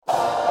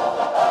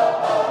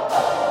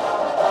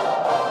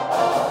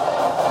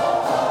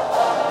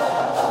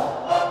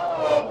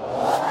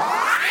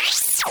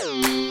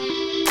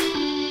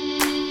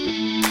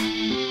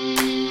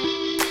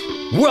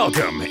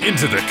Welcome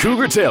into the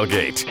Cougar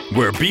Tailgate,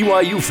 where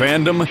BYU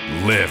fandom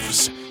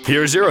lives.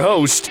 Here's your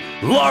host,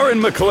 Lauren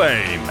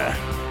McLean.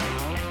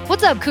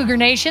 What's up, Cougar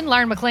Nation?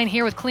 Lauren McLean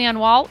here with Cleon,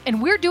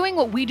 and we're doing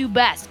what we do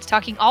best,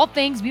 talking all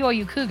things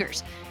BYU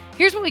Cougars.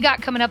 Here's what we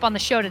got coming up on the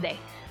show today.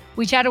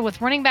 We chatted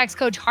with running backs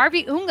coach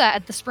Harvey Unga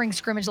at the Sprung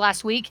scrimmage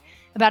last week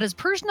about his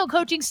personal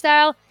coaching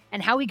style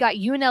and how he got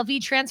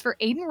UNLV transfer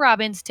Aidan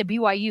Robbins to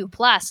BYU.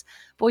 Plus,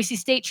 Boise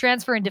State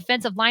transfer and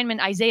defensive lineman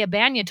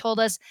Bagnah told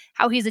us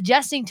how he's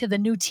adjusting to the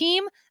new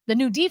team, the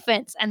new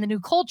defense, and the new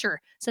culture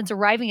since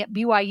arriving at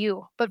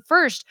BYU. But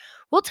first,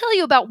 we'll tell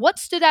you about what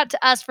stood out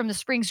to us from the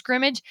Sprung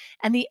scrimmage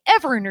and the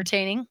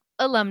ever-entertaining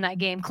alumni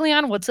game.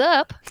 Cleon, what's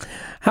up?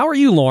 How are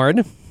you,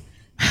 Lauren?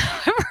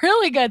 I'm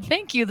really good,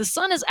 thank you. The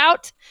sun is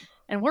out,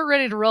 and we're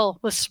ready to roll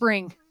with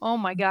Sprung. Oh,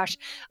 my gosh.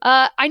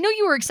 I know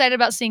you were excited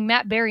about seeing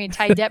Matt Berry and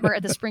Ty Detmer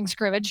at the Sprung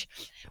scrimmage.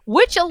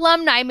 Which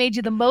alumni made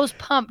you the most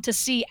pumped to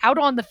see out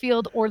on the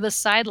field or the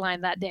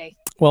sideline that day?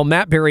 Well,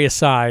 Matt Berry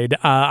aside,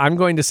 I'm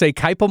going to say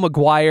Kaipo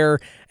McGuire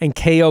and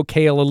K.O.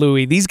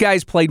 Kealalui. These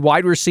guys played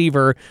wide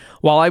receiver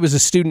while I was a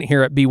student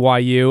here at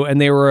BYU,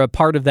 and they were a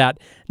part of that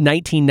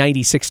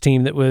 1996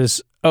 team that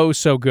was oh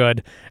so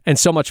good and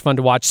so much fun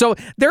to watch. So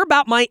they're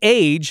about my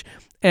age.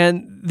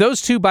 And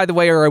those two, by the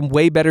way, are in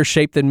way better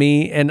shape than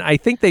me, and I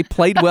think they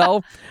played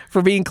well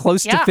for being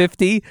close to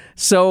 50.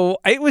 So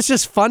it was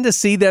just fun to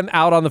see them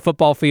out on the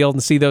football field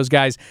and see those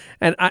guys.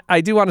 And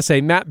I do want to say,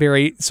 Matt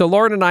Berry, so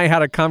Lauren and I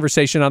had a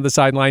conversation on the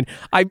sideline.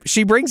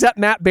 She brings up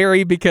Matt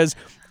Berry because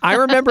I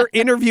remember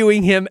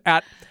interviewing him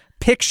at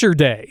Picture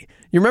Day.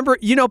 You remember,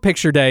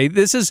 Picture Day.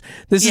 This is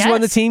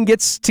when the team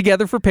gets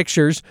together for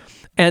pictures.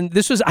 And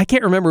this was, I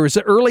can't remember, it was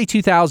the early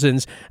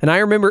 2000s. And I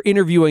remember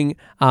interviewing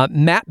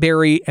Matt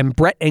Berry and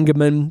Brett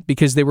Engelman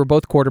because they were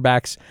both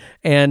quarterbacks.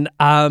 And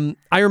I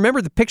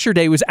remember the Picture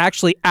Day was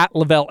actually at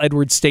LaVell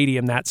Edwards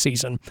Stadium that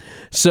season.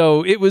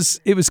 So it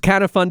was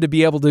kind of fun to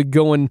be able to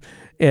go and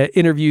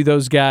interview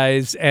those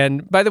guys.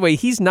 And by the way,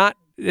 he's not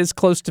as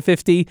close to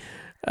 50.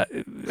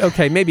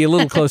 Okay, maybe a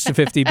little close to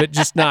 50, but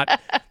just not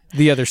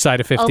the other side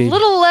of 50. A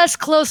little less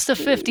close to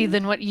 50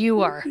 than what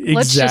you are. Exactly.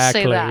 Let's just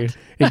say that.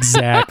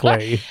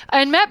 Exactly.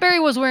 And Matt Berry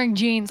was wearing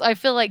jeans. I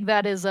feel like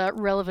that is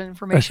relevant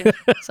information,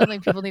 something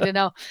people need to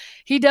know.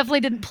 He definitely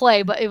didn't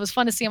play, but it was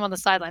fun to see him on the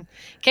sideline.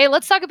 Okay,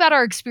 let's talk about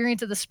our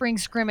experience at the Sprung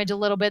scrimmage a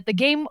little bit. The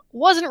game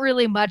wasn't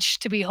really much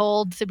to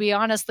behold, to be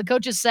honest. The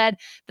coaches said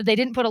that they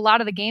didn't put a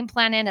lot of the game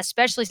plan in,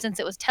 especially since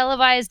it was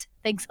televised.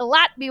 Thanks a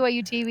lot,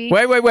 BYU TV.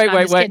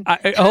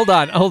 Wait.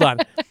 Hold on.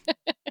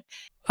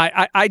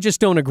 I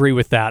just don't agree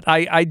with that.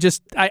 I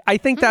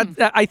think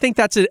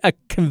that's a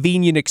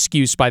convenient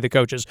excuse by the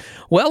coaches.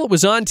 Well, it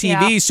was on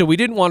TV, so we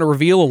didn't want to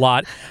reveal a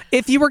lot.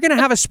 If you were going to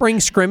have a Sprung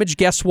scrimmage,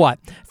 guess what?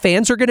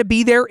 Fans are going to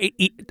be there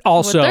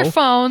also. With their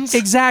phones.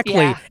 Exactly.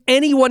 Yeah.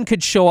 Anyone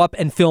could show up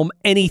and film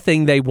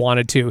anything they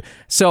wanted to.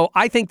 So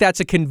I think that's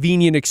a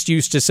convenient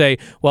excuse to say,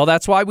 well,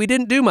 that's why we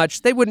didn't do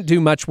much. They wouldn't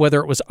do much whether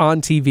it was on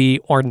TV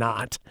or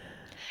not.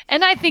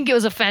 And I think it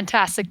was a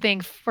fantastic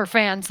thing for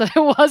fans that it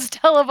was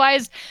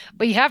televised.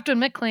 But you have to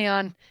admit,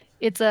 Cleon,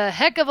 it's a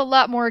heck of a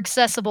lot more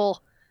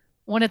accessible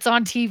when it's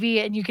on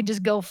TV and you can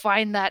just go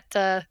find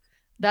that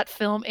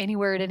film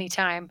anywhere at any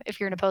time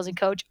if you're an opposing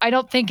coach. I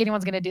don't think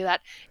anyone's going to do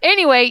that.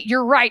 Anyway,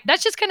 you're right.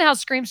 That's just kind of how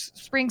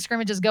Sprung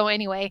scrimmages go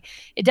anyway.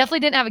 It definitely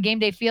didn't have a game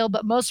day feel,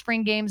 but most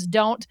spring games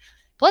don't.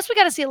 Plus, we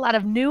got to see a lot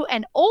of new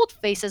and old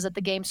faces at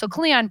the game. So,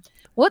 Cleon,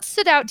 what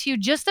stood out to you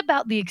just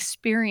about the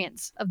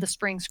experience of the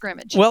Sprung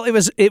scrimmage? Well,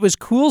 it was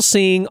cool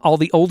seeing all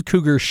the old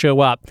Cougars show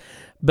up,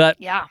 but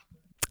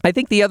I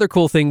think the other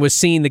cool thing was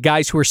seeing the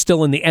guys who are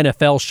still in the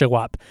NFL show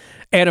up.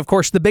 And, of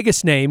course, the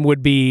biggest name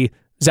would be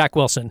Zach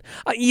Wilson.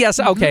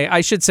 Okay, I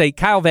should say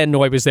Kyle Van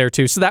Noy was there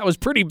too, so that was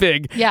pretty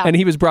big, and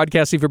he was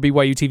broadcasting for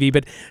BYU TV,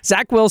 but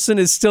Zach Wilson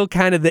is still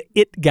kind of the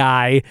it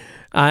guy,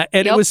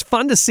 and it was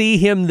fun to see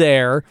him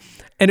there.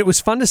 And it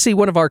was fun to see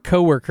one of our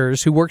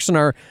coworkers who works in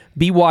our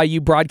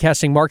BYU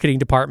broadcasting marketing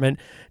department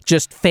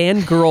just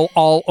fangirl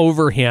all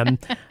over him,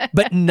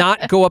 but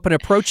not go up and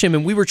approach him.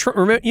 And we were,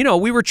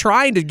 we were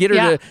trying to get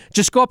her to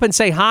just go up and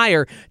say hi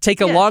or take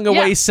a long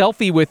away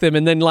selfie with him,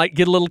 and then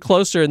get a little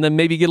closer, and then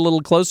maybe get a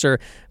little closer.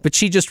 But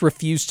she just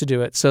refused to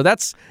do it. So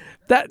that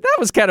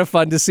was kind of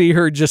fun to see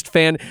her just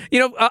fan.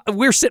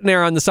 We're sitting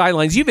there on the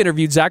sidelines. You've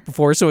interviewed Zach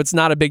before, so it's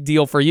not a big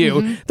deal for you.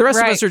 Mm-hmm. The rest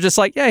of us are just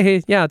like,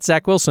 it's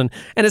Zach Wilson.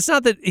 And it's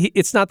not that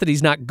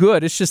he's not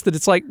good. It's just that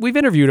it's like we've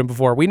interviewed him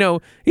before. We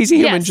know he's a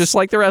human just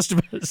like the rest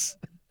of us.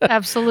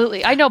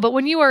 Absolutely. I know, but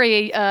when you are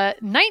a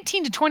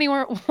 19 to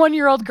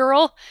 21-year-old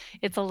girl,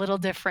 it's a little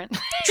different.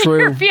 True.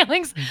 Your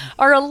feelings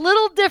are a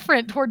little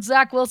different towards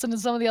Zach Wilson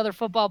and some of the other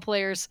football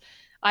players.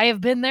 I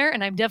have been there,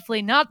 and I'm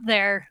definitely not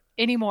there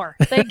anymore.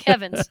 Thank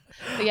heavens.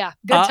 But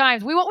good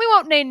times. We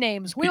won't name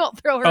names. We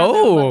won't throw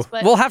her.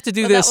 We'll have to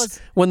do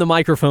this when the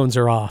microphones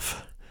are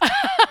off.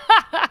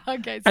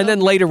 Okay. And then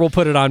later we'll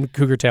put it on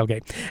Cougar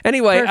Tailgate.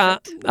 Anyway,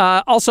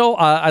 also,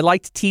 I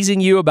liked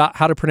teasing you about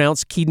how to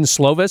pronounce Keaton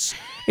Slovis.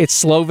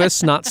 It's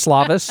Slovis, not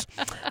Slavis.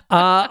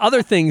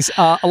 Other things,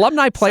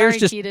 alumni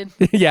players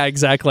yeah,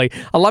 exactly.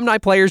 Alumni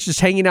players just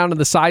hanging out on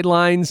the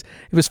sidelines.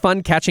 It was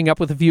fun catching up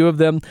with a few of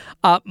them.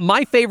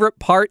 My favorite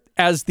part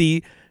as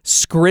the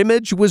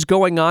scrimmage was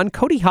going on,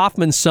 Cody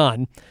Hoffman's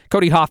son,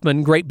 Cody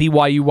Hoffman, great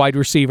BYU wide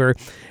receiver,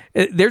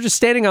 they're just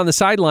standing on the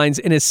sidelines,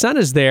 and his son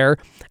is there,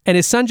 and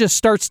his son just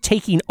starts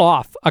taking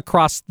off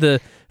across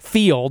the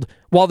field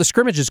while the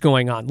scrimmage is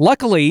going on.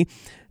 Luckily,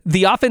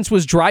 the offense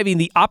was driving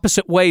the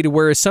opposite way to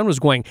where his son was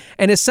going,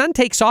 and his son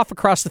takes off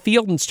across the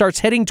field and starts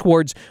heading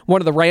towards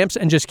one of the ramps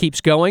and just keeps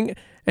going.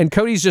 And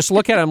Cody's just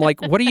looking at him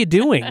like, what are you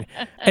doing?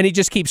 And he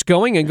just keeps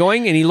going,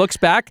 and he looks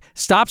back,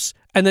 stops,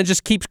 and then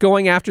just keeps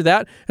going after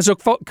that. And so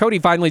Cody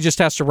finally just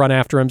has to run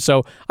after him.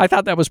 So I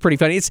thought that was pretty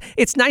funny.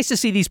 It's nice to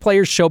see these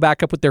players show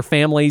back up with their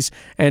families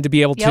and to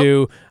be able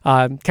to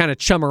kind of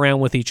chum around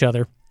with each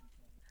other.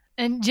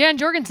 And Jan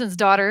Jorgensen's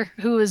daughter,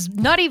 who is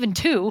not even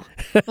 2,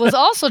 was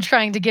also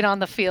trying to get on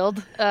the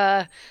field.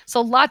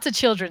 So lots of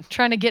children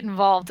trying to get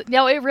involved.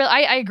 No,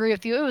 I agree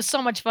with you. It was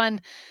so much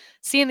fun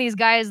seeing these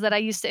guys that I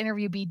used to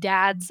interview be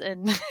dads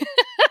and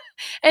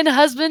and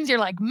husbands. You're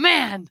like,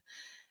 man,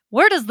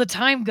 where does the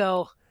time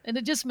go? And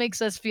it just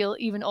makes us feel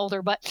even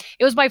older. But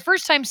it was my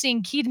first time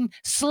seeing Keaton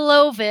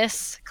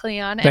Slovis,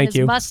 Cleon, and his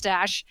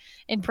mustache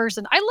in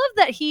person. I love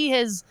that he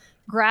has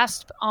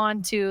grasped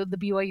onto the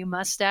BYU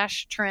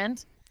mustache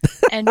trend.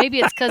 And maybe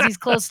it's because he's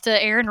close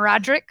to Aaron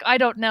Roderick. I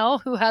don't know,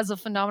 who has a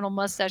phenomenal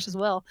mustache as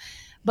well.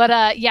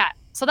 But yeah,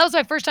 so that was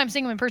my first time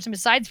seeing him in person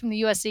besides from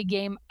the USC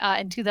game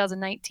in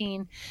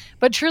 2019.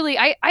 But truly,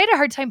 I had a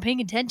hard time paying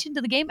attention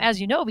to the game,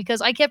 as you know, because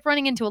I kept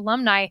running into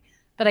alumni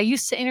that I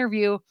used to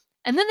interview.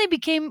 And then they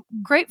became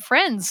great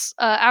friends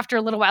after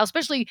a little while,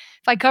 especially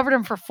if I covered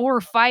them for 4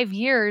 or 5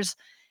 years.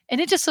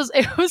 And it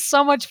was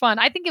so much fun.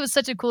 I think it was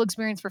such a cool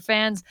experience for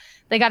fans.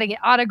 They got to get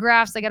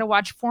autographs. They got to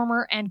watch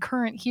former and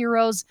current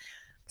heroes.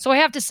 So I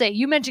have to say,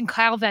 you mentioned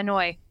Kyle Van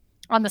Noy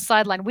on the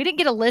sideline. We didn't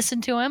get to listen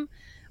to him,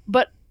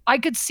 but I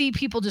could see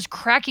people just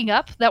cracking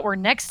up that were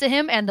next to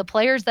him and the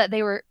players that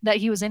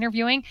he was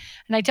interviewing.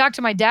 And I talked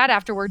to my dad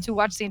afterwards, who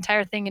watched the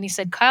entire thing, and he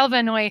said Kyle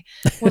Van Noy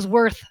was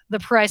worth the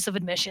price of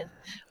admission,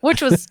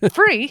 which was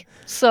free.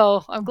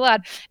 So I'm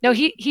glad. No,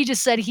 he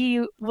just said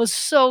he was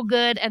so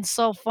good and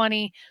so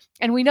funny.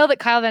 And we know that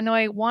Kyle Van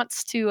Noy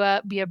wants to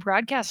be a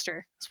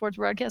sports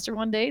broadcaster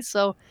one day.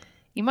 So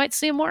you might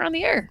see him more on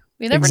the air.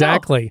 You never know.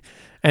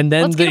 And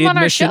then Let's get him on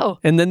our show.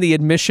 And then the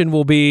admission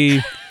will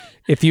be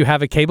if you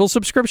have a cable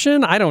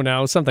subscription. I don't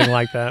know, something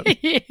like that.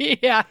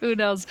 Yeah, who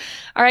knows?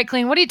 All right,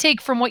 Cleon, what do you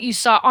take from what you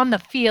saw on the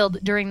field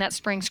during that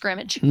spring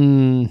scrimmage?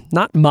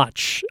 Not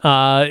much.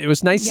 It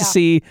was nice to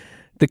see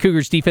the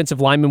Cougars' defensive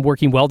linemen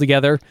working well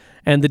together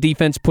and the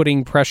defense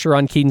putting pressure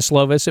on Keaton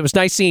Slovis. It was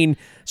nice seeing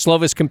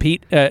Slovis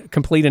complete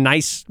a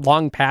nice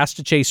long pass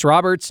to Chase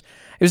Roberts.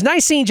 It was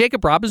nice seeing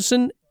Jacob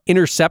Robinson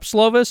intercept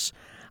Slovis.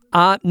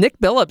 Nick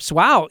Billups,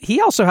 wow,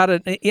 he also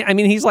had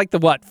he's like the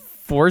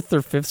 4th or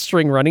 5th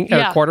string running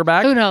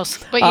quarterback. Who knows?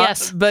 But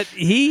yes. But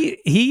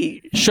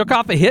he shook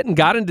off a hit and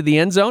got into the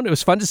end zone. It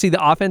was fun to see the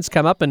offense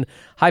come up and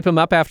hype him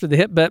up after the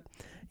hit. But,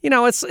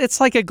 it's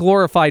like a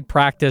glorified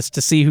practice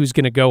to see who's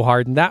going to go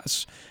hard. And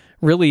that's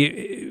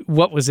really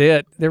what was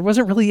it. There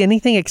wasn't really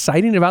anything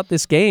exciting about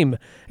this game,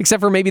 except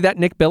for maybe that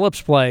Nick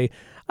Billups play.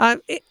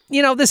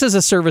 This is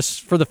a service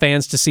for the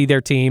fans to see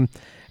their team.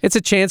 It's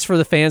a chance for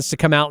the fans to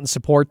come out and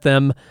support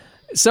them.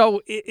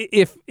 So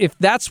if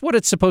that's what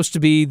it's supposed to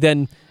be,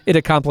 then it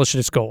accomplished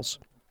its goals.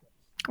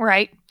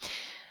 Right.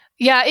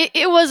 Yeah,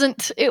 it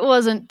wasn't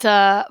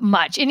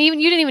much. And you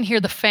didn't even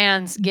hear the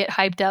fans get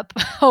hyped up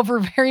over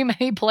very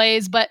many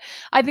plays, but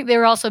I think they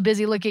were also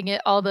busy looking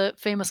at all the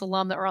famous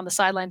alum that were on the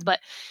sidelines. But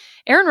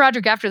Aaron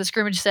Roderick, after the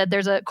scrimmage, said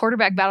there's a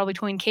quarterback battle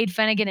between Cade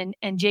Fennegan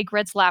and Jake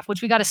Retzlaff,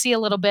 which we got to see a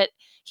little bit.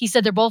 He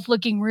said they're both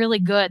looking really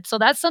good. So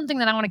that's something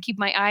that I want to keep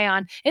my eye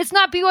on. It's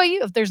not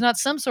BYU if there's not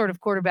some sort of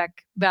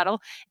quarterback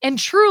battle. And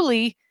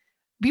truly,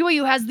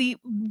 BYU has the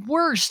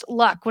worst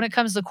luck when it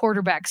comes to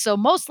quarterbacks. So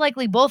most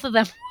likely both of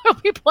them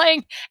will be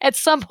playing at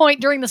some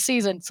point during the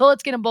season. So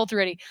let's get them both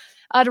ready.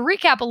 To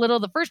recap a little,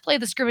 the first play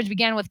of the scrimmage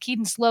began with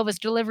Keaton Slovis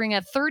delivering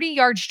a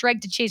 30-yard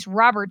strike to Chase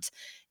Roberts.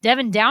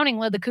 Devin Downing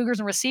led the Cougars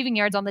in receiving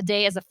yards on the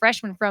day as a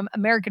freshman from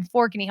American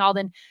Fork, and he hauled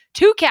in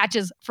 2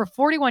 catches for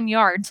 41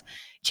 yards.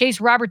 Chase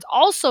Roberts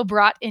also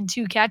brought in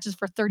 2 catches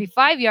for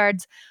 35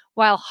 yards,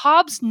 while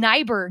Hobbs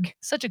Nyberg,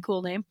 such a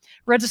cool name,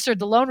 registered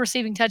the lone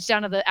receiving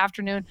touchdown of the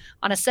afternoon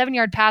on a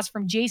 7-yard pass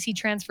from JC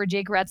transfer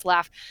Jake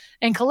Retzlaff.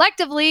 And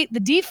collectively, the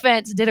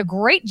defense did a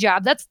great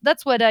job.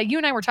 That's what you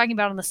and I were talking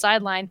about on the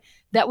sideline,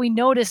 that we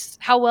noticed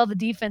how well the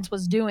defense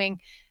was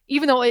doing,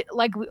 even though,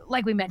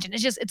 like we mentioned,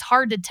 it's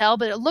hard to tell,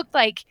 but it looked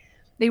like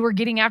they were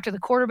getting after the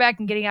quarterback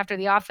and getting after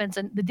the offense.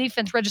 And the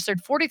defense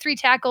registered 43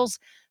 tackles,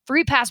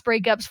 3 pass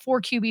breakups,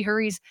 4 QB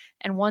hurries,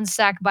 and 1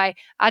 sack by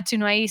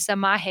Atunaisa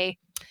Mahe.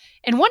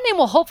 And one name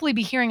we'll hopefully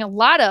be hearing a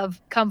lot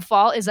of come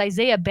fall is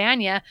Isaiah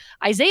Bagnah.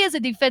 Isaiah is a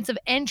defensive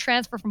end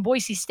transfer from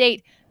Boise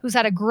State who's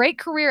had a great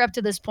career up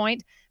to this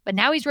point, but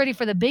now he's ready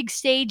for the big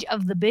stage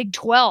of the Big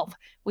 12.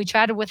 We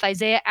chatted with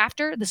Isaiah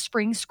after the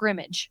spring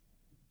scrimmage.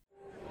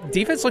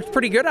 Defense looked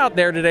pretty good out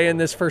there today in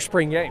this first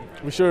spring game.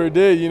 We sure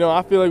did.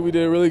 I feel like we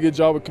did a really good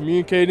job of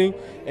communicating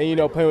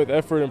and, playing with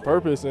effort and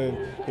purpose, and,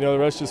 the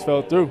rest just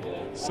fell through.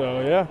 So,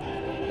 yeah.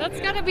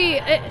 That's got to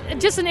be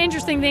just an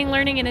interesting thing,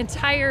 learning an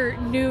entire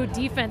new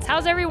defense.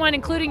 How's everyone,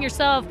 including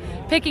yourself,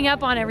 picking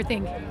up on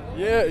everything?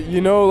 Yeah,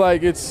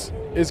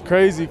 it's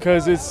crazy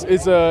because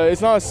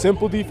it's not a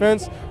simple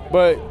defense,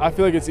 but I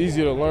feel like it's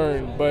easy to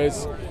learn. But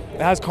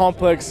it has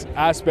complex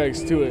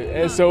aspects to it.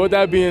 And so with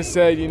that being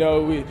said,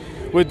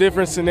 with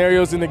different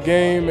scenarios in the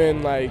game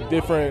and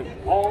different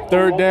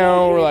third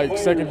down or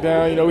second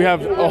down, we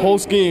have a whole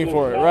scheme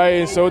for it, right?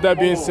 And so with that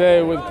being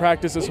said, with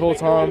practice this whole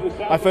time,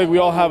 I feel like we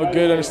all have a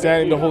good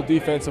understanding of the whole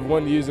defense of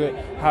when to use it,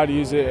 how to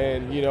use it,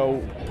 and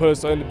put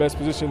us in the best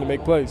position to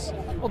make plays.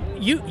 Well,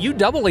 you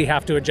doubly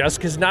have to adjust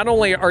because not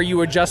only are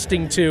you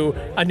adjusting to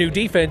a new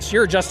defense,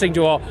 you're adjusting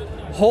to a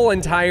whole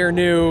entire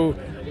new,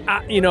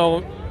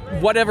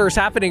 whatever's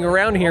happening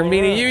around here,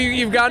 meaning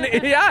you've gone,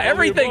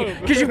 everything,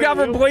 because you've gone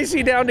from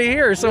Boise down to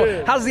here.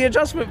 So how's the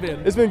adjustment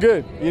been? It's been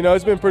good.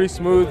 It's been pretty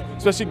smooth,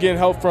 especially getting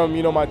help from,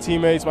 my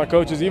teammates, my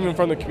coaches, even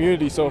from the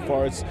community so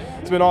far. It's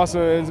been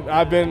awesome, and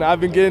I've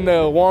been getting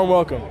a warm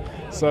welcome.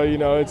 So,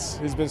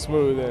 it's been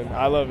smooth, and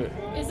I love it.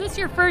 Is this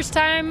your first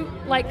time,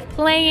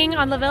 playing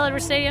on LaVell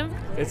Edwards Stadium?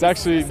 It's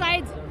actually...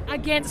 Besides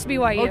against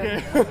BYU.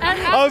 Okay.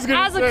 I was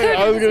going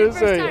to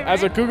say,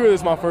 as a Cougar,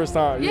 this is my first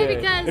time. Yeah,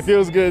 because it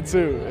feels good,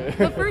 too.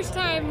 The first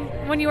time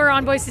when you were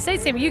on Boise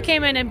State Stadium, you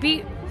came in and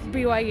beat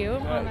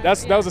BYU.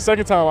 That was the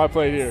second time I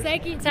played here.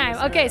 Second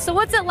time. Okay, so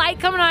what's it like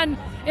coming on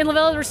in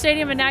LaVell Edwards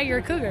Stadium and now you're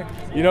a Cougar?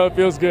 It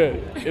feels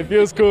good. It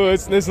feels cool.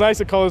 It's nice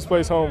to call this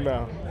place home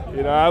now.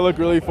 I look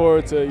really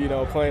forward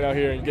to, playing out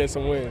here and getting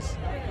some wins.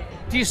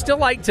 Do you still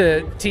like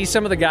to tease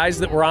some of the guys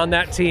that were on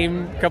that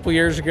team a couple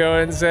years ago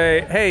and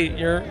say, hey,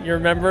 you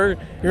remember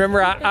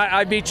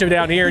I beat you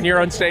down here in your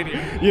own stadium?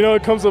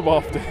 It comes up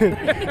often.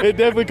 It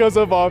definitely comes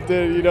up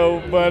often,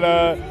 but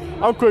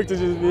I'm quick to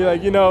just be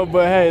like,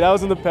 but hey, that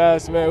was in the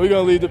past, man. We're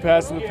going to leave the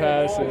past in the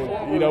past, and,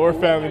 we're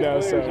family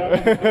now, so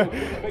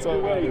that's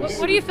all that matters.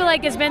 What do you feel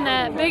like has been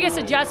the biggest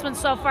adjustment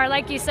so far?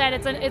 Like you said,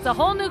 it's a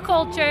whole new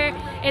culture,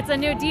 it's a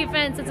new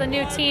defense, it's a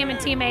new team and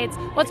teammates.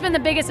 What's been the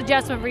biggest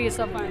adjustment for you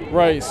so far?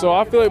 Right, so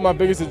I feel like my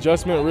biggest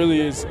adjustment really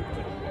is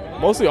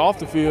mostly off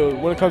the field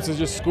when it comes to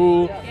just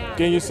school,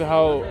 getting used to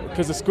how,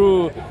 because the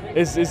school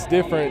is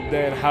different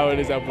than how it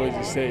is at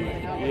Boise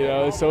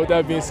State, So with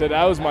that being said,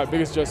 that was my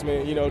biggest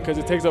adjustment, because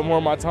it takes up more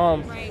of my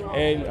time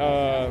and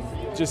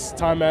just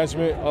time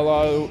management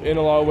in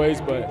a lot of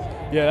ways. But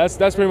yeah,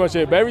 that's pretty much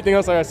it. But everything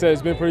else, like I said,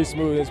 has been pretty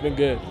smooth. It's been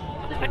good.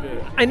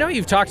 I know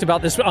you've talked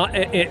about this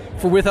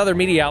with other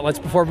media outlets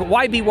before, but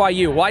why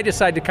BYU? Why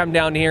decide to come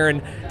down here?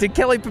 And did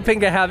Kelly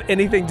Poppinga have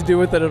anything to do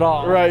with it at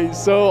all? Right.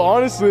 So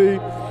honestly,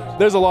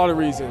 there's a lot of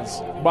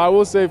reasons. But I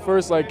will say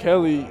first,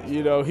 Kelly,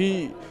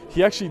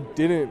 he actually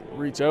didn't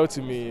reach out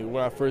to me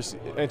when I first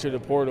entered the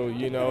portal,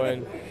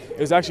 and it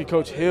was actually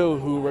Coach Hill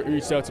who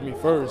reached out to me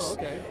first.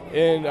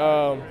 Okay. And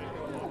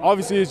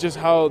obviously it's just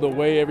how the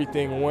way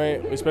everything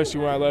went,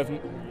 especially when I left.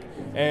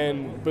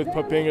 And with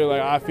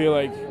Poppinga, I feel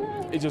like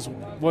it just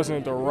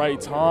wasn't the right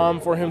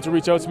time for him to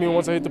reach out to me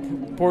once I hit the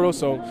portal.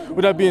 So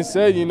with that being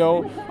said,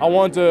 I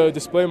wanted to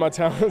display my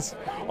talents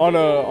on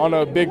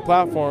a big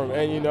platform.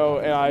 And,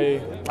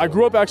 and I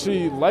grew up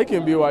actually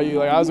liking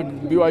BYU. I was a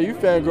BYU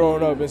fan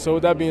growing up. And so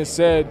with that being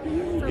said,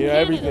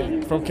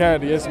 everything from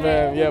Canada, yes,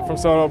 ma'am. Yeah, from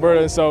Southern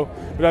Alberta. And so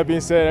with that being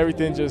said,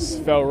 everything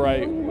just felt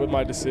right with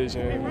my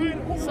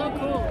decision. So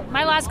cool.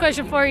 My last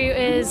question for you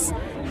is,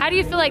 how do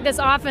you feel like this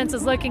offense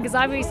is looking? Because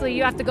obviously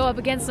you have to go up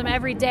against them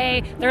every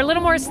day. They're a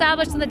little more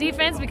established in the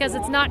defense because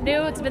it's not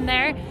new. It's been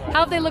there. How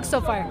have they looked so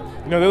far?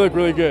 They look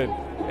really good.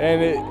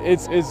 And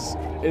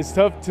it's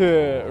tough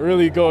to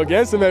really go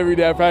against them every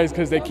day at practice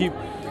because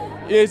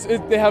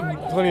they have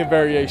plenty of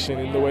variation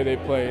in the way they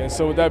play. And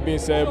so with that being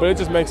said, but it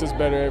just makes us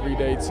better every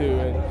day too.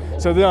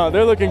 And so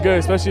they're looking good,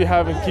 especially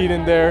having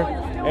Keaton there.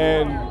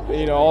 And,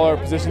 all our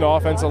position, the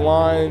offensive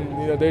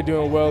line, they're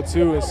doing well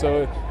too. And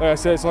so, like I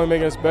said, it's only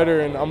making us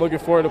better. And I'm looking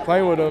forward to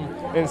playing with them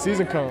in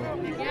season come.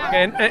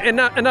 And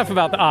not enough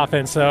about the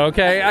offense, though.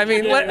 Okay, I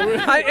mean,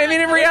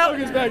 in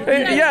reality,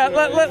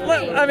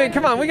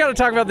 come on, we got to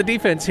talk about the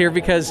defense here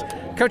because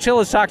Coach Hill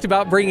has talked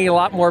about bringing a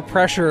lot more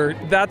pressure.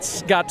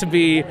 That's got to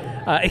be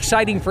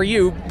exciting for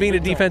you, being a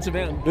defensive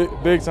end.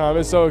 Big time.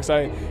 It's so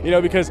exciting,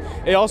 because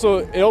it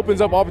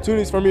opens up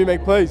opportunities for me to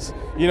make plays.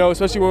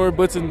 Especially when we're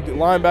blitzing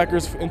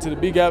linebackers into the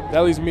B gap.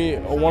 That leaves me a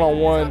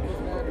one-on-one.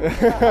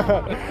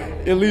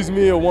 It leaves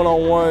me a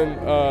one-on-one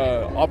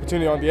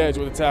opportunity on the edge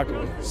with a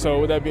tackle. So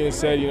with that being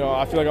said,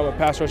 I feel like I'm a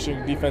pass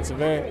rushing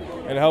defensive end,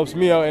 and it helps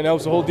me out and it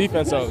helps the whole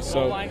defense out.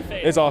 So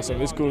it's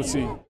awesome. It's cool to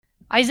see.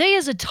 Isaiah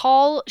is a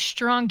tall,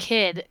 strong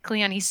kid,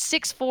 Cleon. He's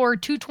 6'4",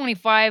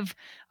 225.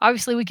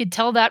 Obviously, we could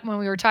tell that when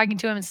we were talking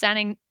to him and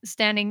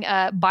standing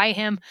by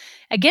him.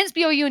 Against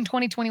BYU in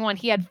 2021,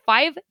 he had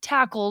 5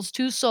 tackles,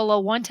 2 solo,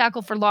 1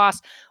 tackle for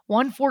loss,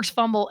 1 forced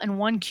fumble, and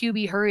 1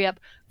 QB hurry-up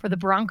for the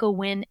Bronco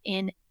win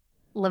in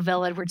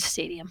Lavelle Edwards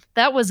Stadium.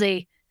 That was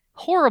a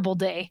horrible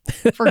day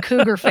for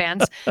Cougar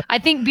fans. I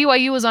think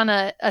BYU was on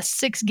a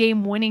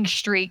 6-game winning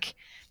streak.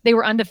 They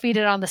were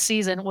undefeated on the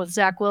season with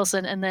Zach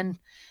Wilson, and then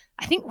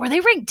I think, were they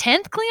ranked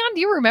 10th, Cleon?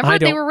 Do you remember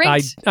they were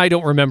ranked? I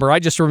don't remember. I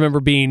just remember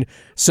being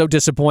so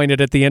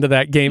disappointed at the end of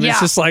that game. Yeah. It's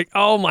just like,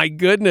 oh my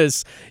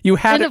goodness, you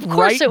had and it of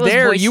course right it was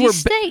there. Boise You were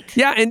State.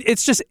 Yeah, and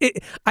it's just,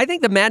 I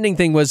think the maddening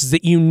thing was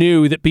that you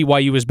knew that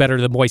BYU was better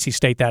than Boise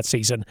State that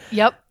season.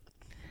 Yep.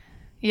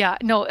 Yeah,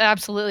 no,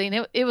 absolutely.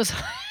 And it was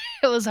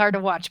it was hard to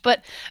watch,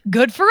 but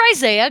good for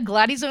Isaiah.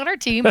 Glad he's on our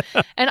team.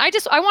 And I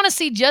want to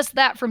see just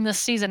that from this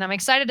season. I'm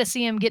excited to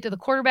see him get to the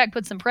quarterback,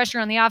 put some pressure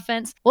on the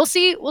offense. We'll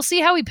see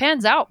how he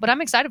pans out, but I'm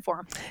excited for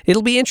him.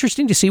 It'll be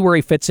interesting to see where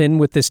he fits in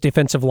with this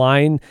defensive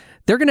line.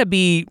 They're going to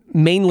be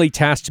mainly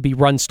tasked to be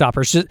run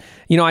stoppers.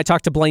 You know, I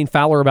talked to Blaine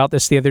Fowler about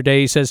this the other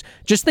day. He says,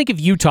 just think of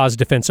Utah's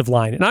defensive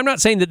line. And I'm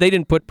not saying that they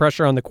didn't put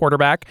pressure on the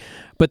quarterback,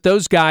 but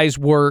those guys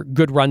were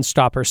good run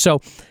stoppers.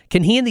 So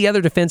can he and the other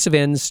defensive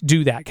ends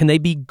do that? Can they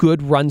be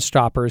good run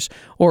stoppers?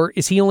 Or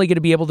is he only going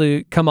to be able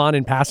to come on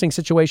in passing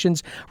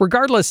situations?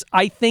 Regardless,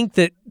 I think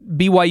that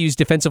BYU's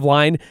defensive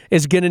line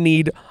is going to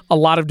need a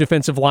lot of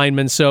defensive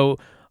linemen. So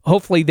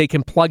hopefully they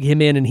can plug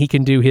him in and he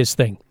can do his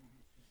thing.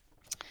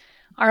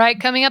 All right,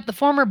 coming up, the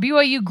former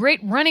BYU great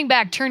running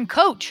back turned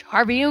coach,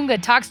 Harvey Unga,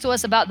 talks to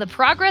us about the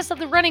progress of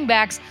the running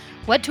backs,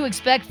 what to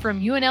expect from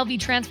UNLV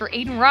transfer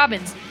Aidan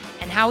Robbins,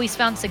 and how he's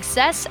found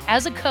success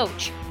as a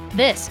coach.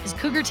 This is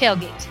Cougar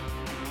Tailgate.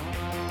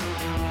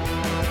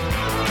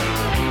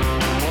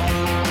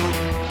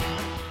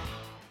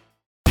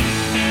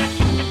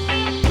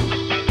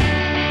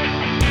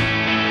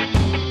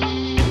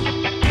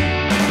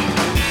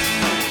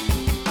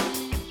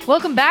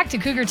 Welcome back to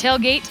Cougar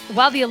Tailgate.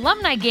 While the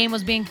alumni game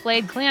was being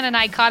played, Cleon and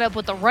I caught up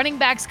with the running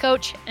backs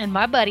coach and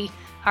my buddy,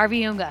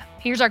 Harvey Unga.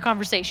 Here's our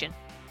conversation.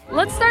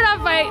 Let's start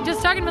off by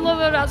just talking a little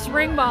bit about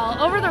spring ball.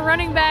 Over the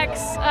running backs,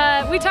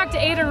 we talked to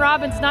Aidan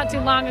Robbins not too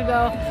long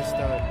ago.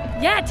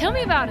 Yeah, tell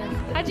me about him.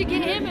 How'd you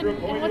get him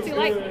and what's he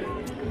like?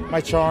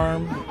 My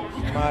charm.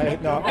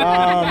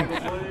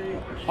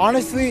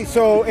 Honestly,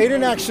 so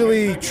Aidan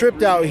actually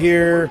tripped out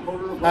here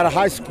out of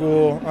high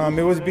school.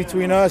 It was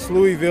between us,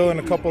 Louisville, and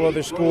a couple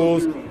other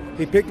schools.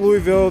 He picked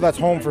Louisville. That's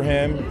home for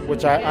him,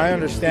 which I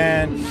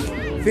understand.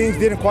 Things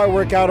didn't quite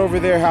work out over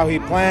there how he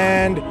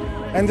planned.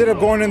 Ended up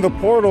going in the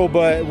portal,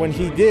 but when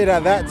he did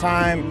at that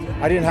time,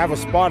 I didn't have a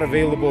spot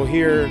available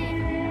here.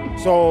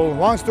 So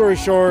long story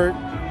short,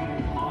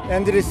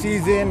 ended the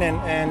season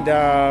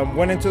and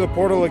went into the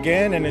portal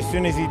again. And as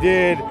soon as he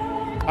did,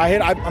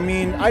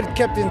 I'd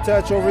kept in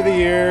touch over the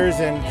years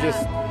and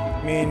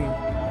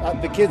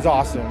the kid's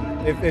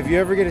awesome. If you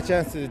ever get a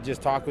chance to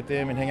just talk with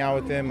him and hang out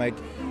with him, like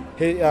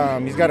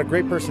he's got a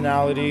great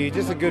personality,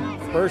 just a good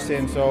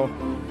person. So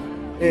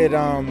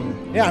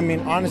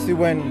honestly,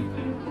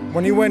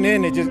 when he went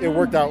in, it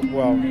worked out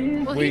well.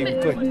 We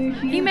clicked.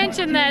 He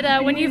mentioned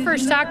that when you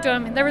first talked to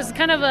him, there was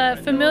kind of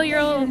a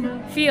familial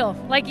feel.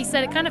 Like he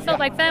said, it kind of felt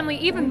like family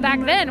even back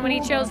then when he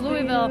chose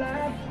Louisville.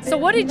 So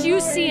what did you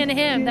see in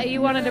him that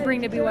you wanted to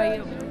bring to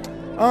BYU?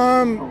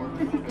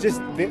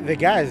 Just the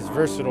guy is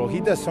versatile. He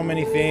does so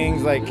many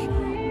things. Like,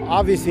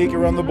 obviously, he can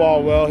run the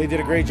ball well. He did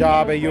a great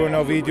job at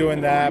UNLV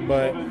doing that.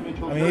 But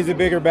he's a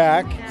bigger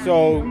back,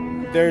 so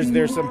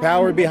there's some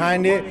power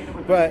behind it.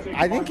 But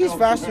I think he's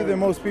faster than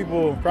most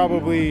people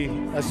probably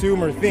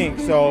assume or think.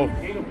 So,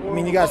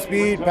 you got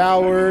speed,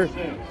 power.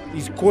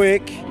 He's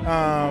quick,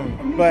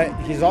 but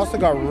he's also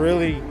got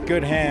really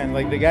good hand.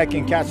 Like, the guy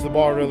can catch the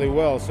ball really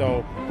well.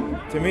 So,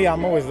 to me,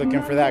 I'm always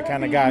looking for that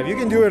kind of guy. If you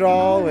can do it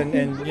all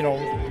and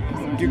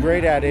do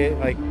great at it,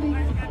 like,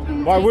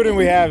 why wouldn't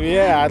we have you?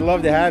 Yeah, I'd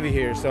love to have you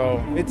here. So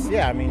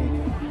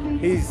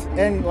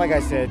and like I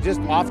said, just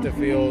off the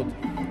field,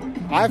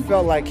 I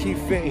felt like he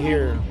fit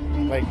here.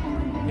 Like,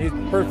 he's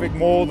perfect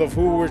mold of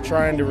who we're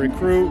trying to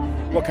recruit,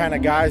 what kind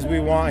of guys we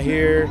want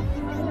here.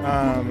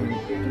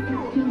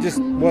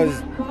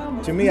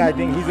 To me, I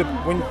think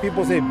when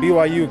people say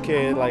BYU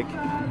kid, like,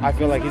 I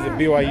feel like he's a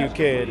BYU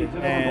kid,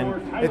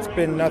 and it's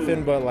been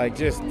nothing but like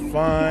just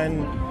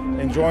fun,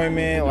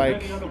 enjoyment,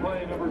 like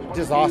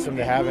just awesome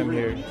to have him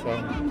here. So.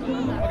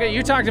 Okay,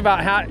 you talked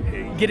about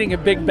getting a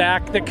big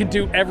back that can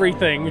do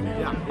everything.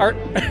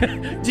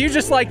 Yeah. Do you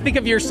just like think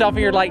of yourself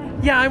and you're like,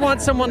 yeah, I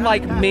want someone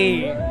like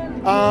me?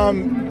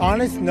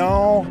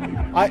 No.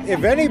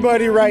 If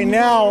anybody right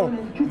now,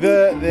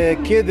 the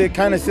kid that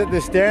kind of set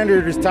the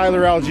standard is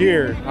Tyler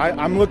Algier.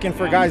 I'm looking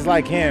for guys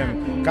like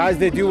him, guys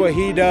that do what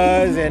he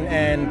does,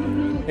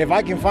 and if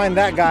I can find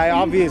that guy,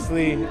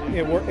 obviously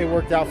it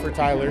worked out for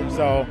Tyler.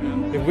 So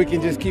if we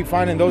can just keep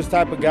finding those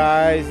type of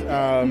guys,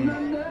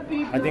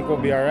 I think we'll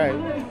be all right.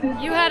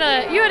 You had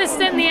a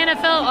stint in the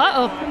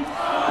NFL.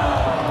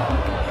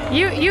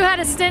 You had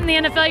a stint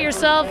in the NFL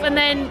yourself, and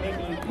then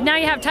now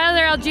you have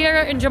Tyler Algier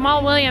and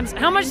Jamal Williams.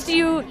 How much do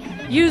you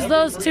use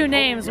those two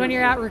names when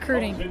you're out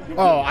recruiting?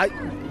 Oh,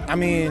 I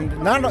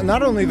mean,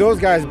 not only those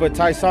guys, but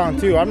Tyson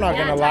too. I'm not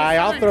gonna lie.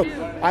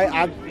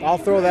 I'll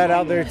throw that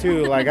out there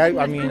too. Like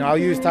I mean, I'll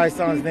use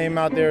Tyson's name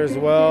out there as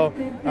well.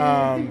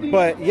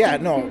 But yeah,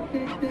 no.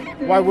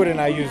 Why wouldn't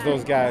I use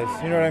those guys?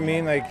 You know what I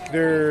mean? Like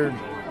they're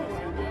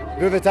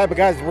the type of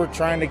guys we're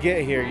trying to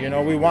get here. You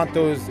know, we want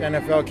those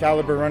NFL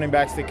caliber running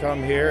backs to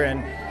come here,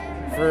 and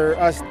for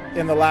us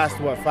in the last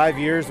 5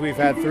 years, we've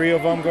had 3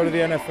 of them go to the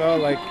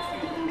NFL. Like,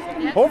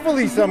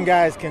 hopefully some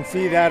guys can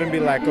see that and be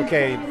like,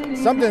 okay,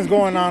 something's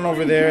going on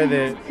over there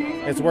that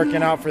it's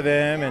working out for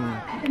them,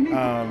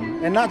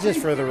 and not just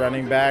for the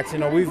running backs. You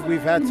know,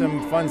 we've had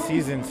some fun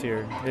seasons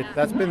here.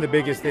 That's been the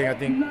biggest thing, I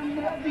think.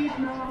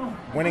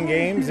 Winning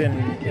games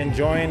and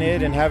enjoying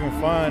it and having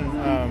fun.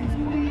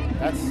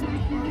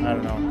 I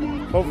don't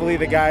know. Hopefully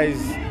the guys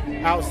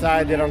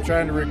outside that I'm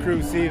trying to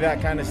recruit see that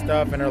kind of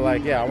stuff and are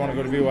like, yeah, I want to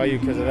go to BYU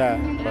because of that.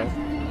 But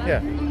yeah.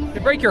 Did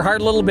it break your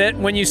heart a little bit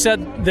when you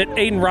said that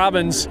Aidan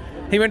Robbins,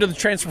 he went to the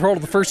transfer portal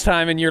the first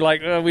time and you're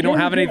like, we don't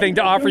have anything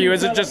to offer you?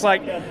 Is it just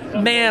like,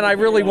 man, I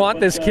really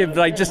want this kid,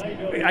 but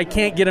I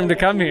can't get him to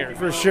come here?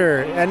 For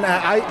sure. And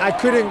I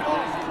couldn't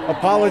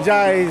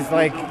apologize,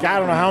 like, I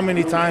don't know how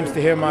many times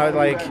to him.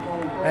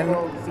 And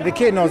the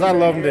kid knows I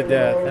love him to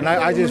death. And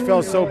I just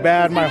felt so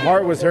bad. My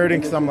heart was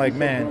hurting because I'm like,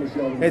 man,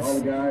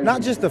 it's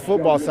not just the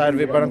football side of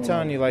it, but I'm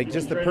telling you, like,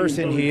 just the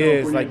person he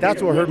is. Like,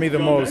 that's what hurt me the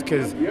most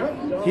because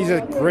he's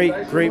a great,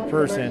 great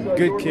person.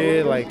 Good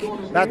kid. Like,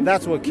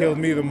 that's what killed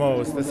me the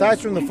most.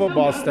 Aside from the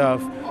football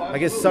stuff,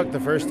 like, it sucked the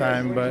first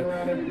time, but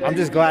I'm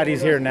just glad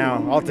he's here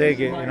now. I'll take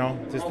it, you know.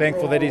 Just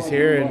thankful that he's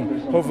here,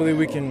 and hopefully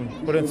we can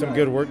put in some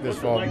good work this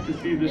fall.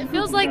 It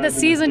feels like the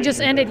season just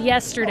ended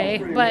yesterday,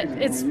 but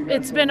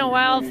it's been a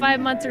while, 5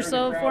 months or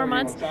so, 4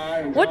 months.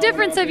 What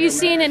difference have you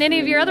seen in any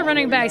of your other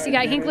running backs? You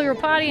got Hinckley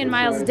Rapati and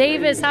Miles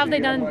Davis. How have they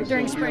done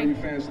during spring?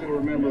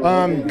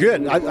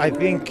 Good. I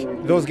think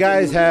those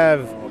guys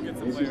have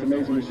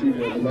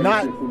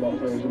not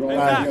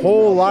a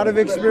whole lot of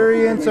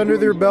experience under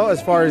their belt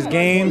as far as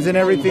games and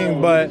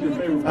everything, but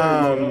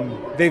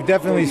they've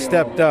definitely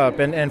stepped up.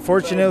 And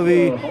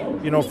fortunately,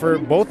 you know, for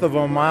both of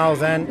them,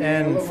 Miles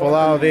and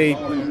Folau,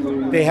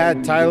 they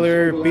had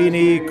Tyler,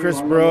 Beanie,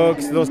 Chris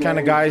Brooks, those kind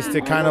of guys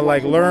to kind of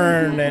like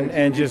learn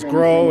and just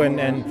grow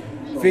and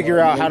figure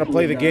out how to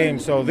play the game.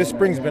 So this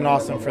spring's been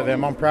awesome for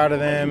them. I'm proud of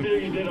them.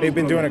 They've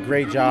been doing a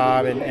great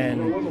job,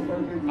 and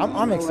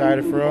I'm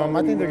excited for them.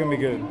 I think they're going to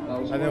be good.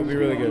 I think they'll be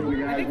really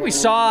good. I think we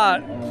saw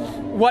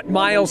what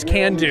Miles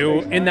can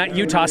do in that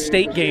Utah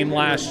State game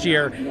last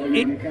year.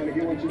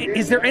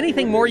 Is there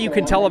anything more you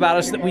can tell about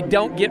us that we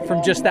don't get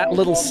from just that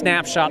little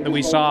snapshot that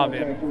we saw of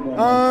him?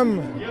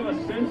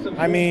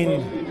 I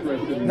mean,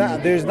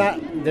 there's not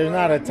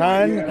a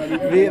ton.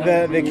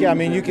 I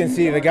mean, you can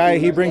see the guy.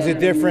 He brings a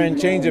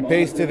different change of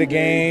pace to the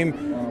game.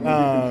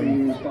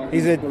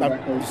 He's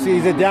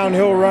a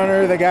downhill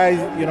runner. The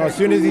guy, you know, as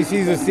soon as he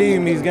sees a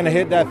seam, he's going to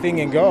hit that thing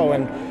and go.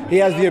 And he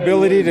has the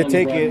ability to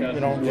take it, you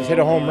know, just hit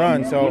a home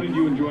run. So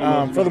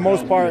for the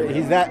most part,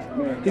 he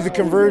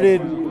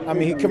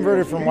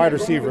converted from wide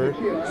receiver.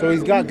 So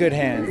he's got good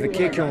hands. The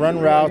kid can run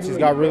routes. He's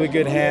got really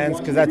good hands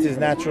because that's his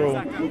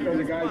natural,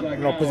 you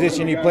know,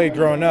 position he played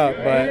growing up.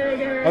 But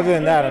other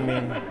than that, I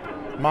mean,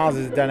 Miles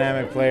is a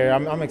dynamic player.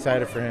 I'm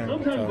excited for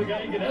him. So.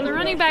 Well, the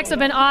running backs have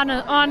been on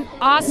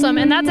awesome,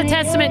 and that's a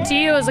testament to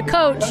you as a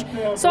coach.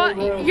 So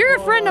you're a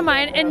friend of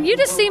mine, and you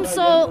just seem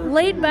so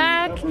laid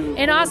back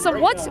and awesome.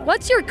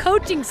 What's your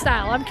coaching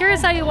style? I'm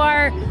curious how you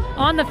are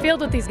on the field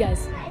with these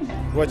guys.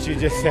 What you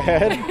just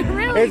said?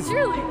 Really,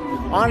 truly.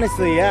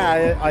 Honestly,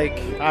 yeah.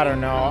 I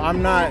don't know.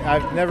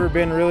 I've never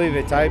been really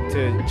the type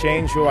to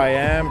change who I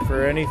am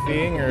for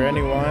anything or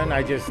anyone.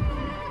 I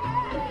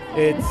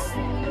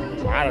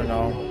don't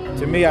know.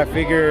 To me, I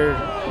figure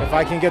if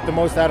I can get the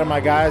most out of my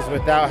guys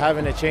without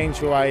having to change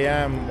who I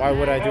am, why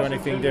would I do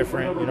anything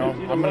different? You know,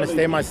 I'm going to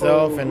stay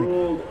myself,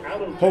 and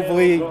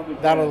hopefully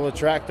that'll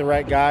attract the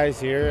right guys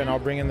here, and I'll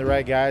bring in the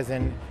right guys.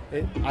 And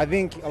I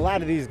think a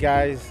lot of these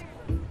guys,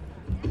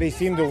 they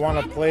seem to want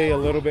to play a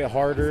little bit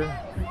harder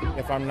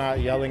if I'm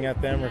not yelling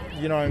at them, or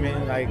you know what I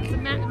mean? Like,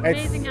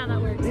 amazing how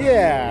that works.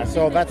 Yeah,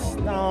 so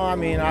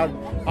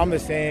I'm the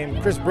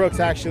same. Chris Brooks,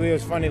 actually, it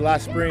was funny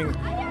last spring.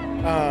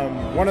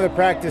 One of the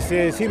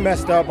practices, he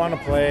messed up on a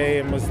play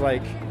and was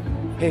like,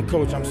 hey,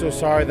 coach, I'm so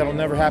sorry. That'll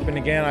never happen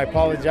again. I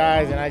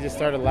apologize. And I just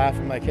started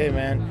laughing like, hey,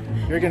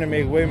 man, you're going to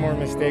make way more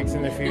mistakes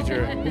in the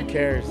future. Who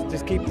cares?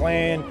 Just keep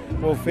playing.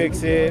 We'll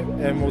fix it,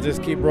 and we'll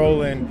just keep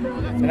rolling.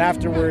 And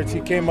afterwards, he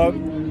came up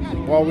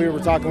while we were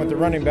talking with the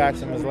running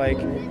backs and was like,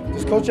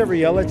 does coach ever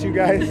yell at you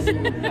guys?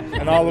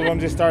 And all of them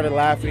just started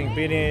laughing.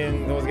 Beanie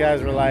and those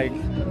guys were like,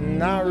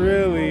 not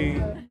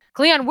really.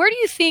 Cleon, where do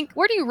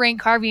you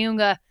rank Harvey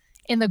Unga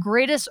in the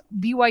greatest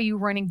BYU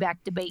running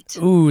back debate?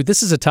 Ooh,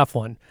 this is a tough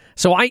one.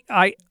 So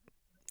I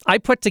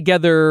put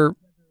together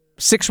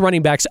 6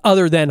 running backs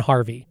other than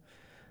Harvey.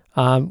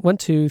 1,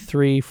 2,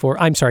 3, 4.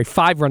 I'm sorry,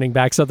 5 running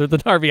backs other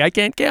than Harvey. I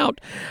can't count.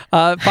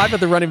 5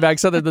 other running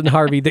backs other than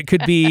Harvey that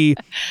could be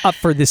up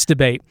for this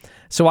debate.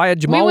 So I had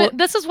Jamal.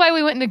 This is why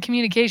we went into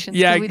communications,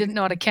 because we didn't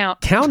know how to count.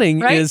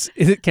 Counting right?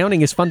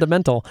 is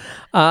fundamental.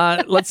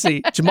 Let's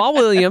see. Jamal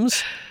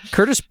Williams,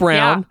 Curtis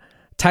Brown,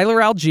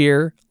 Tyler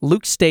Algier,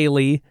 Luke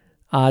Staley,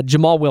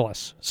 Jamal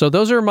Willis. So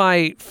those are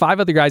my 5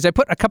 other guys. I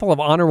put a couple of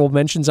honorable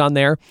mentions on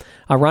there.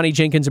 Ronnie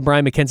Jenkins and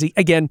Brian McKenzie.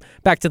 Again,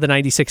 back to the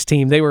 96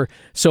 team. They were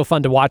so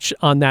fun to watch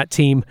on that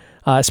team,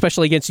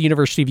 especially against the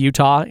University of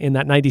Utah in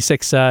that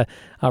 96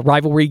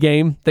 rivalry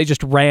game. They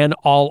just ran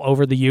all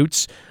over the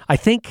Utes. I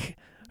think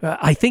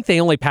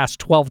they only passed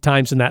 12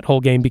 times in that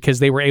whole game because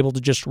they were able to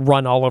just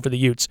run all over the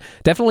Utes.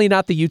 Definitely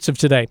not the Utes of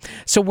today.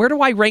 So where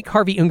do I rank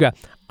Harvey Unga?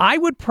 I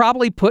would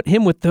probably put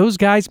him with those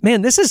guys.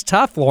 Man, this is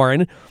tough,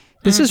 Lauren.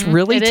 This is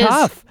really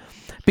tough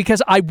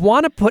because I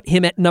want to put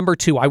him at number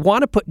 2. I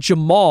want to put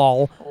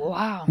Jamal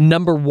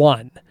number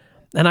 1.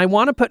 And I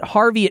want to put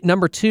Harvey at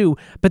number 2.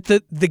 But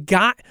the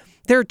guy,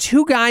 there are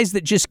 2 guys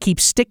that just keep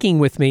sticking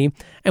with me.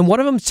 And one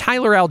of them is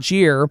Tyler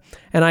Algier.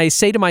 And I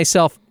say to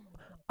myself,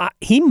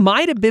 he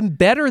might have been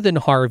better than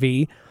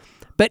Harvey,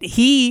 but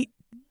he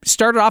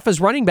started off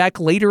as running back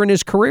later in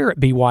his career at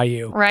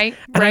BYU. Right.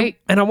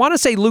 And I want to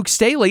say Luke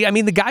Staley. I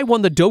mean, the guy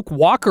won the Doak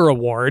Walker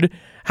Award.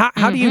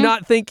 How do you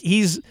not think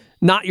he's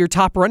not your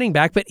top running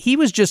back? But he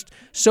was just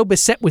so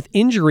beset with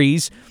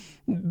injuries,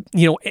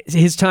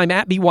 his time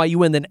at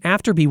BYU and then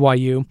after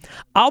BYU.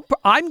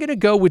 I'm going to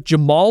go with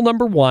Jamal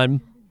number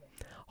 1,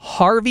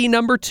 Harvey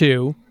number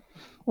 2.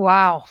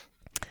 Wow.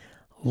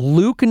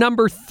 Luke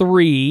number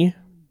 3.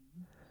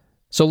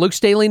 So Luke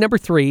Staley number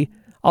 3.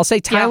 I'll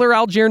say Tyler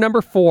Algier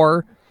number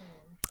 4.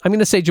 I'm going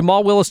to say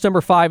Jamal Willis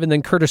number 5, and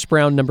then Curtis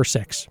Brown number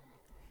 6.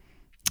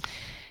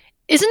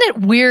 Isn't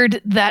it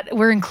weird that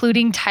we're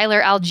including Tyler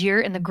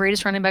Algier in the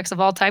greatest running backs of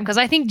all time? Because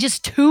I think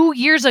just 2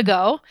 years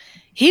ago,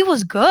 he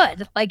was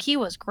good. Like, he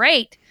was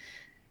great.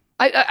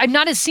 I'm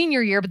not his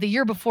senior year, but the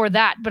year before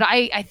that. But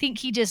I think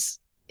he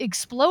just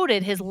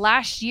exploded his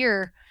last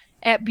year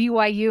at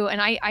BYU, and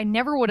I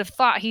never would have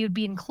thought he would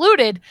be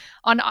included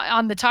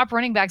on the top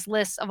running backs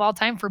list of all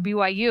time for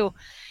BYU.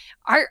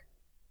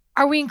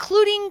 Are we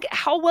including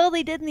how well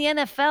they did in the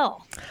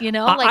NFL?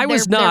 I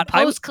was not.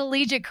 Their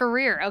post-collegiate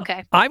career.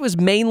 Okay. I was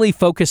mainly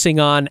focusing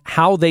on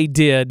how they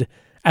did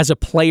as a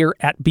player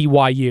at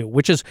BYU,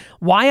 which is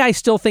why I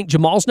still think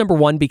Jamal's number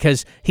 1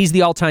 because he's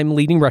the all-time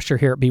leading rusher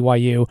here at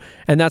BYU.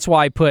 And that's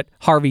why I put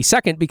Harvey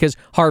second because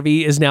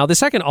Harvey is now the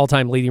second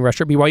all-time leading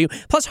rusher at BYU.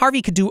 Plus,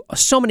 Harvey could do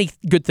so many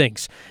good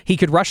things. He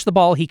could rush the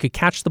ball. He could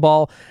catch the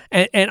ball.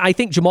 And I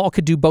think Jamal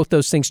could do both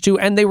those things too.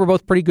 And they were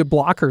both pretty good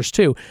blockers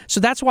too. So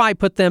that's why I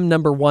put them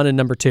number 1 and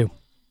number 2.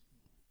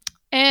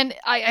 And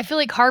I feel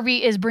like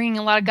Harvey is bringing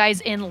a lot of guys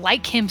in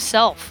like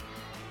himself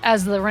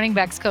as the running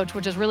backs coach,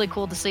 which is really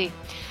cool to see.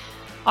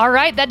 All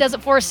right, that does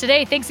it for us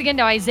today. Thanks again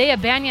to Isaiah,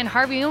 Bagnah, and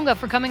Harvey Unga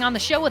for coming on the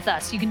show with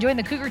us. You can join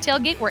the Cougar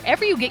Tailgate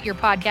wherever you get your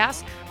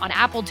podcasts, on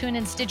Apple,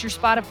 TuneIn, Stitcher,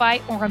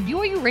 Spotify, or on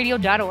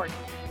BYURadio.org.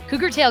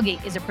 Cougar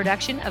Tailgate is a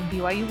production of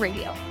BYU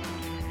Radio.